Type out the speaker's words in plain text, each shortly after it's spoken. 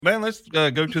Man, let's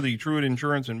go to the TRUITT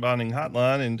Insurance and Bonding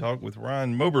Hotline and talk with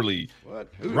Ryan Moberly.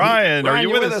 What? Ryan, are you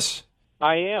with us?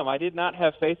 I am. I did not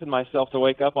have faith in myself to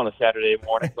wake up on a Saturday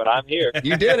morning, but I'm here.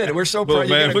 You did it. We're so proud. You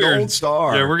got a gold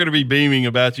star. Yeah, we're going to be beaming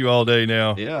about you all day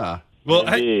now. Yeah. Well,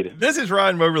 hey, this is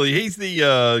Ryan Moberly. He's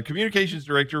the communications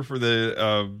director for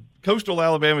the Coastal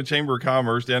Alabama Chamber of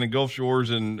Commerce down in Gulf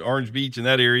Shores and Orange Beach in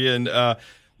that area. And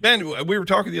man, we were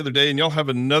talking the other day, and y'all have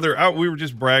another. We were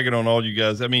just bragging on all you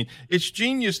guys. I mean, it's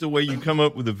genius the way you come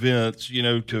up with events,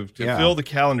 to fill the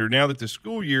calendar. Now that the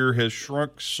school year has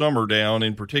shrunk summer down,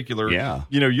 in particular,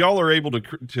 y'all are able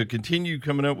to continue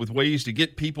coming up with ways to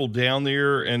get people down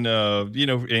there, and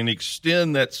and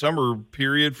extend that summer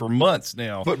period for months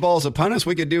now. Football's upon us.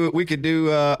 We could do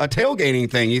a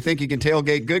tailgating thing. You think you can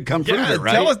tailgate good? Come prove it,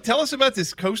 right? Tell us about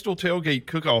this Coastal Tailgate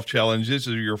Cook-Off Challenge. This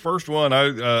is your first one.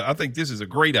 I think this is a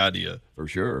great idea. For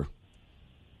sure.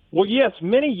 Well, yes,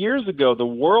 many years ago, the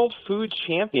World Food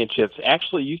Championships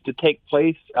actually used to take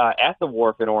place at the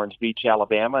Wharf in Orange Beach,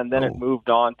 Alabama, and then it moved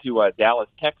on to Dallas,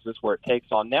 Texas, where it takes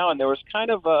on now. And there was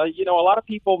kind of, a lot of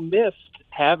people missed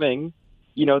having,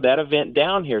 that event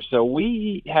down here. So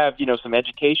we have, some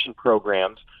education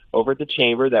programs over at the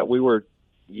Chamber that we were,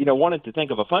 wanted to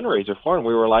think of a fundraiser for, and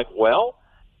we were like, well,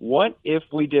 what if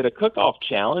we did a cook-off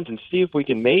challenge and see if we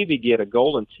can maybe get a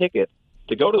golden ticket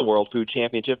to go to the World Food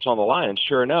Championships on the line? And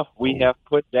sure enough, we have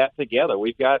put that together.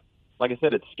 We've got, like I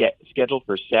said, it's scheduled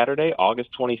for Saturday,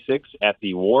 August 26th at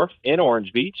the Wharf in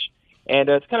Orange Beach. And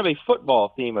it's kind of a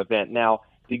football theme event. Now,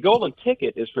 the golden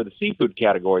ticket is for the seafood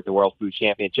category at the World Food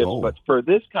Championships. But for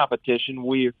this competition,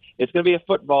 it's going to be a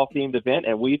football-themed event.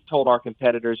 And we've told our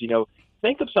competitors,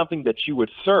 think of something that you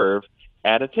would serve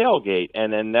at a tailgate,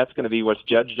 and then that's going to be what's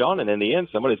judged on, and in the end,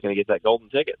 somebody's going to get that golden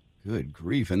ticket. Good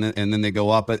grief. And then they go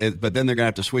up, but then they're going to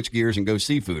have to switch gears and go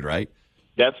seafood, right?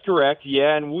 That's correct,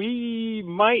 yeah, and we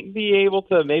might be able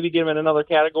to maybe give them in another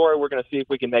category. We're going to see if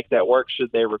we can make that work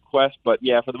should they request, but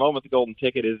yeah, for the moment, the golden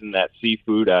ticket is in that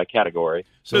seafood category.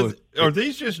 So are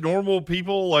these just normal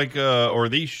people, or are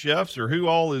these chefs, or who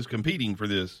all is competing for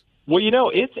this? Well,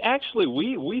 it's actually,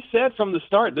 we said from the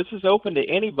start, this is open to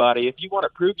anybody if you want to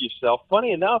prove yourself.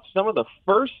 Funny enough, some of the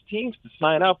first teams to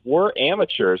sign up were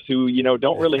amateurs who,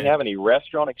 don't really have any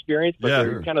restaurant experience, but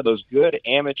they're kind of those good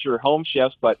amateur home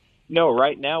chefs. But no,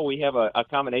 right now we have a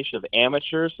combination of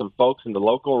amateurs, some folks in the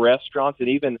local restaurants, and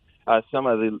even some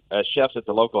of the chefs at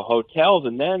the local hotels,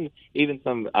 and then even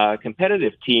some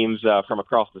competitive teams from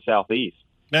across the Southeast.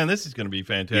 Man, this is going to be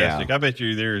fantastic. Yeah. I bet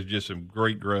you there is just some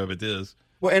great grub at this.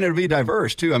 Well, and it'll be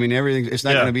diverse, too. I mean, it's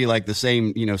not going to be like the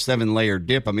same, 7-layer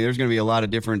dip. I mean, there's going to be a lot of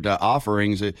different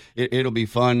offerings. It'll be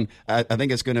fun. I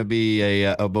think it's going to be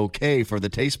a bouquet for the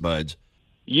taste buds.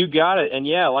 You got it. And,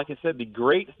 yeah, like I said, the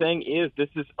great thing is this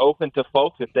is open to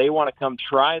folks. If they want to come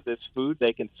try this food,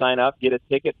 they can sign up, get a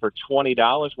ticket for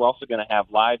 $20. We're also going to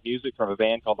have live music from a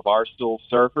band called the Barstool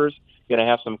Surfers. Going to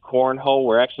have some cornhole.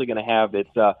 We're actually going to have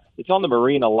it's on the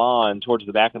marina lawn towards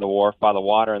the back of the wharf by the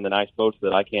water and the nice boats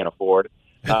that I can't afford.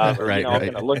 I'm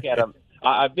going to look at them.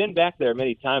 I've been back there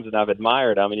many times and I've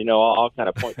admired them. And, I'll kind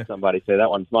of point to somebody, say,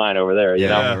 that one's mine over there. You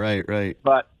know? Right.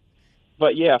 But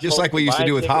yeah. Just like we used to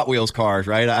do with Hot Wheels cars,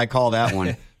 right? I call that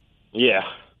one. Yeah.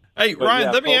 Hey,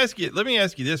 Ryan, let me ask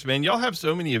you this, man. Y'all have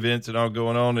so many events and all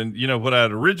going on. And, what I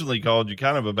had originally called you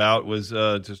kind of about was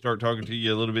to start talking to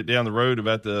you a little bit down the road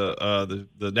about the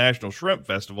National Shrimp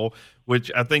Festival,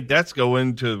 which I think that's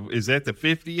is that the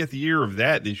 50th year of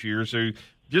that this year? So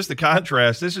just the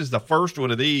contrast, this is the first one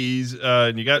of these,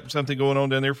 and you got something going on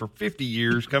down there for 50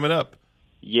 years coming up.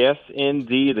 Yes,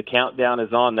 indeed. The countdown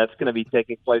is on. That's going to be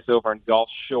taking place over in Gulf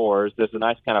Shores. There's a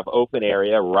nice kind of open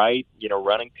area, right,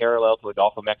 running parallel to the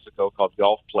Gulf of Mexico called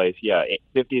Gulf Place. Yeah,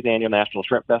 50th Annual National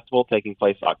Shrimp Festival taking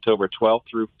place October 12th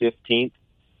through 15th.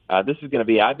 This is going to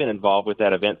be, I've been involved with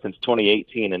that event since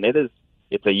 2018, and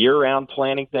it's a year-round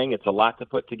planning thing. It's a lot to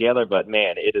put together, but,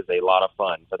 man, it is a lot of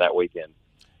fun for that weekend.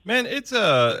 Man, it's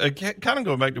kind of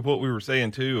going back to what we were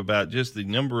saying, too, about just the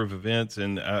number of events.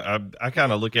 And I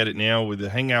kind of look at it now with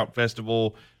the Hangout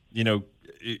Festival,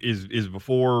 is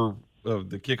before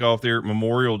the kickoff there at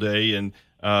Memorial Day. And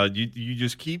you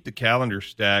just keep the calendar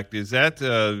stacked. Is that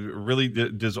really,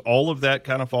 does all of that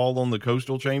kind of fall on the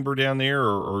Coastal Chamber down there?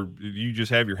 Or do you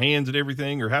just have your hands at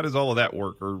everything? Or how does all of that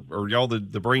work? Or y'all the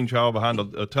brainchild behind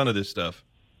a ton of this stuff?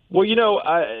 Well,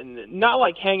 not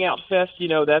like Hangout Fest,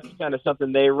 that's kind of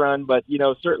something they run, but,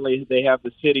 certainly they have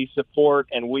the city support,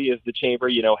 and we as the chamber,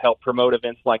 help promote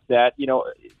events like that.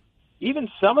 Even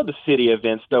some of the city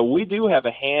events, though, we do have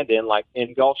a hand in, like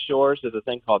in Gulf Shores, there's a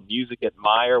thing called Music at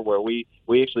Meyer, where we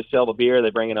actually sell the beer. They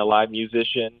bring in a live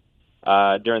musician.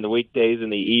 During the weekdays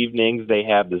and the evenings, they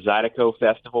have the Zydeco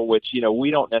Festival, which,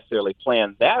 we don't necessarily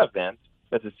plan that event.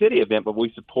 That's a city event, but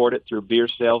we support it through beer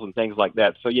sales and things like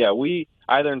that. So, yeah, we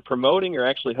either in promoting or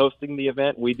actually hosting the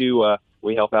event, we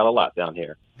help out a lot down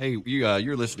here. Hey,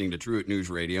 you're listening to TRUITT News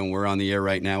Radio, and we're on the air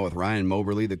right now with Ryan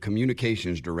Moberly, the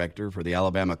Communications Director for the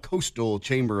Alabama Coastal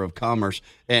Chamber of Commerce.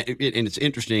 And it's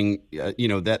interesting,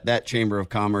 that Chamber of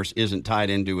Commerce isn't tied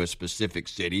into a specific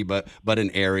city, but an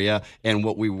area. And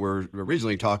what we were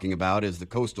originally talking about is the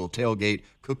Coastal Tailgate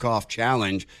Cook-Off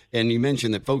Challenge. And you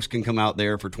mentioned that folks can come out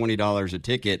there for $20 a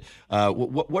ticket.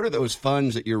 What are those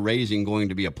funds that you're raising going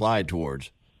to be applied towar's?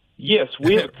 Yes,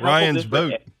 we have Ryan's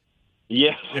boat.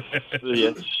 Yes.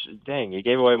 Yes. Dang, you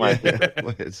gave away my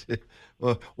secret.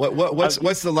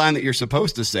 What's the line that you're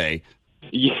supposed to say?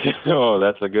 Yeah,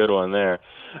 that's a good one there.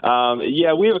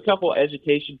 We have a couple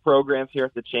education programs here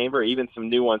at the Chamber, even some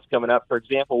new ones coming up. For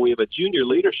example, we have a junior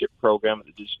leadership program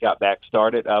that just got back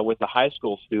started with the high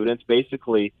school students.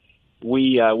 Basically,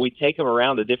 we take them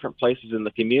around to different places in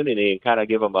the community and kind of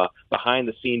give them a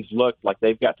behind-the-scenes look, like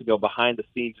they've got to go behind the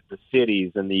scenes at the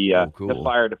cities and the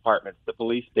fire departments, the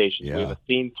police stations. Yeah. We have a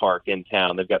theme park in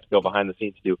town. They've got to go behind the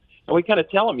scenes too. And we kind of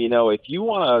tell them, if you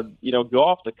want to, go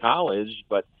off to college,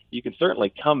 but you can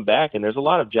certainly come back, and there's a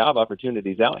lot of job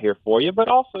opportunities out here for you. But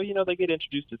also, they get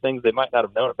introduced to things they might not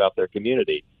have known about their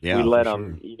community. Yeah, we let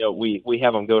them, we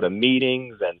have them go to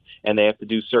meetings, and they have to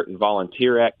do certain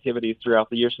volunteer activities throughout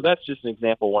the year. So that's just an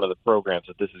example of one of the programs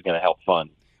that this is going to help fund.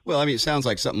 Well, I mean, it sounds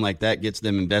like something like that gets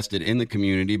them invested in the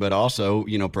community, but also,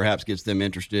 perhaps gets them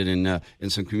interested in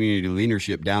some community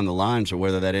leadership down the line. So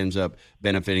whether that ends up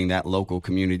benefiting that local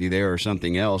community there or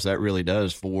something else, that really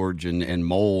does forge and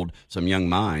mold some young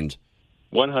minds.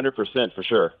 100% for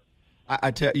sure.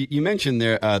 You mentioned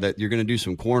there that you're going to do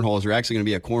some cornhole. Is there actually going to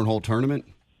be a cornhole tournament?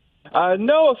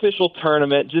 No official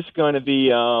tournament, just going to be,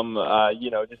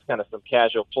 just kind of some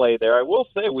casual play there. I will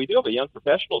say we do have a young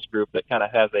professionals group that kind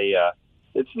of has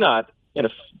it's not an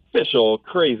official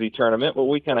crazy tournament, but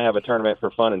we kind of have a tournament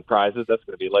for fun and prizes. That's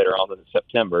going to be later on in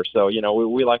September. So,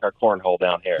 we like our cornhole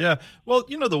down here. Yeah. Well,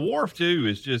 the wharf too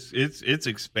is just, it's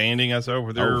expanding. I saw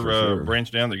over there,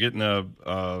 branch down. They're getting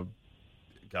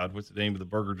what's the name of the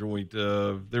burger joint?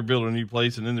 They're building a new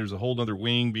place, and then there's a whole other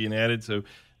wing being added. So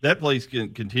that place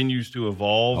continues to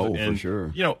evolve. Oh, and, for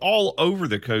sure. All over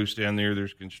the coast down there,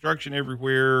 there's construction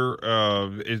everywhere.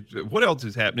 What else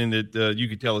is happening that you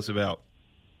could tell us about?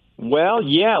 Well,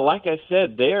 yeah, like I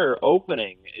said, they're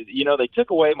opening. They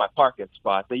took away my parking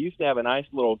spot. They used to have a nice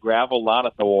little gravel lot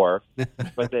at the wharf,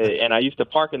 and I used to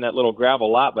park in that little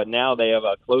gravel lot, but now they have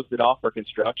closed it off for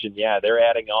construction. Yeah, they're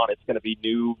adding on. It's going to be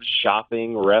new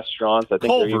shopping, restaurants. I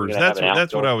think Culver's.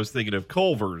 That's what I was thinking of.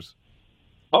 Culver's.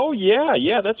 Oh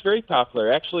yeah, that's very popular.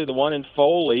 Actually, the one in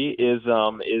Foley is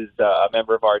a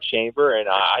member of our chamber, and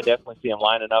I definitely see them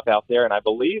lining up out there. And I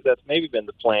believe that's maybe been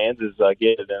the plans is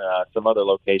get it in some other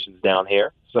locations down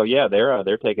here. So yeah,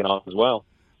 they're taking off as well.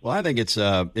 Well, I think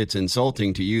it's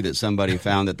insulting to you that somebody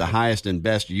found that the highest and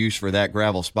best use for that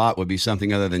gravel spot would be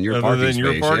something other than your parking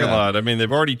space. Lot. I mean, they've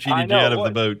already cheated you out of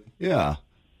the boat. Yeah.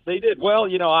 They did. Well,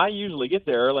 I usually get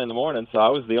there early in the morning, so I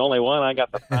was the only one. I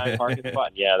got the prime parking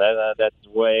spot. Yeah, that's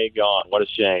way gone. What a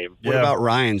shame. What about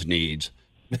Ryan's needs?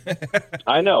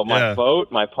 I know my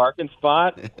boat, my parking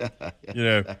spot.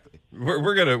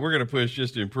 We're gonna push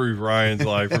just to improve Ryan's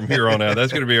life from here on out.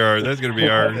 That's gonna be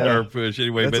our push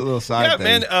anyway. That's a little side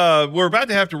thing. Man, we're about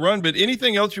to have to run. But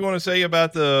anything else you want to say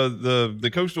about the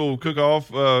coastal cook-off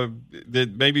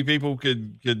that maybe people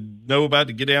could know about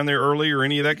to get down there early or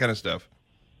any of that kind of stuff?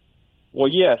 Well,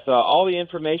 yes, all the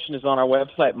information is on our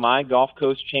website,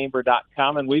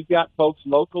 mygulfcoastchamber.com, and we've got folks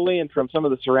locally and from some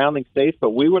of the surrounding states, but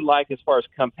we would like, as far as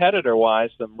competitor-wise,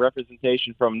 some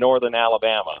representation from northern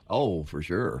Alabama. Oh, for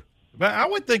sure. But I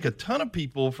would think a ton of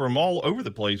people from all over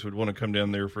the place would want to come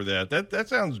down there for that. That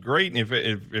sounds great. And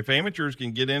if amateurs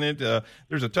can get in it,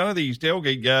 there's a ton of these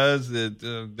tailgate guys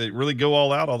that really go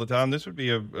all out all the time. This would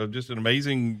be just an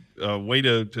amazing way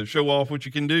to show off what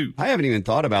you can do. I haven't even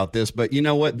thought about this, but you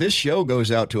know what? This show goes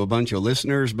out to a bunch of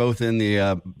listeners, both in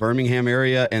the Birmingham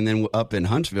area and then up in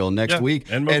Huntsville next week.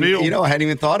 And Mobile. And, I hadn't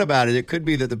even thought about it. It could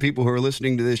be that the people who are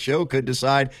listening to this show could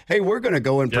decide, hey, we're going to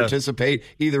go and participate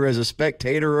either as a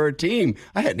spectator or a team.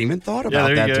 I hadn't even thought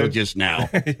about that till just now.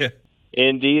 Yeah.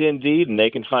 Indeed. And they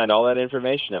can find all that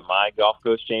information at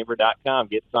mygulfcoastchamber.com.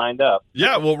 Get signed up.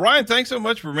 Yeah. Well, Ryan, thanks so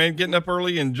much for getting up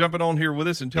early and jumping on here with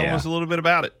us and telling us a little bit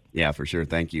about it. Yeah, for sure.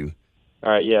 Thank you.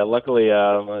 All right. Yeah. Luckily,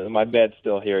 my bed's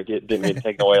still here. It didn't get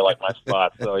taken away like my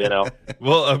spot. So,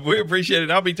 Well, we appreciate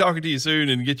it. I'll be talking to you soon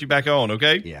and get you back on.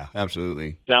 Okay. Yeah,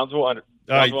 absolutely. Sounds wonderful.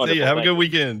 All right. Wonderful. See you. Have a Thank good you.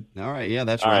 weekend. All right. Yeah,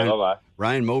 that's All right, Ryan. bye-bye.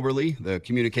 Ryan Moberly, the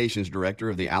communications director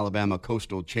of the Alabama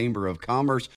Coastal Chamber of Commerce.